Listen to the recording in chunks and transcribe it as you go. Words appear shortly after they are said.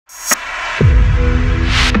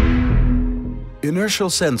Inertial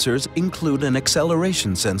sensors include an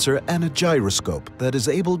acceleration sensor and a gyroscope that is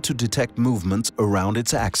able to detect movements around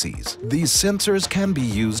its axes. These sensors can be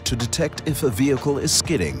used to detect if a vehicle is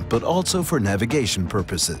skidding, but also for navigation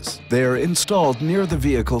purposes. They are installed near the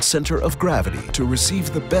vehicle's center of gravity to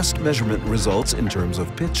receive the best measurement results in terms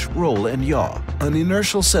of pitch, roll, and yaw. An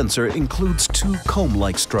inertial sensor includes two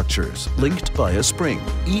comb-like structures linked by a spring.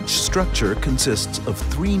 Each structure consists of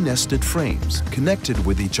 3 nested frames connected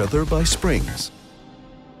with each other by springs.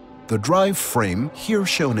 The drive frame, here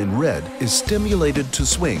shown in red, is stimulated to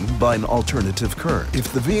swing by an alternative current.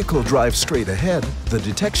 If the vehicle drives straight ahead, the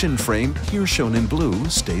detection frame, here shown in blue,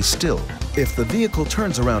 stays still. If the vehicle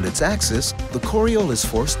turns around its axis, the Coriolis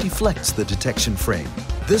force deflects the detection frame.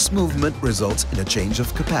 This movement results in a change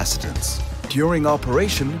of capacitance. During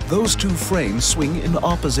operation, those 2 frames swing in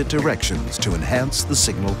opposite directions to enhance the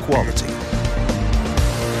signal quality.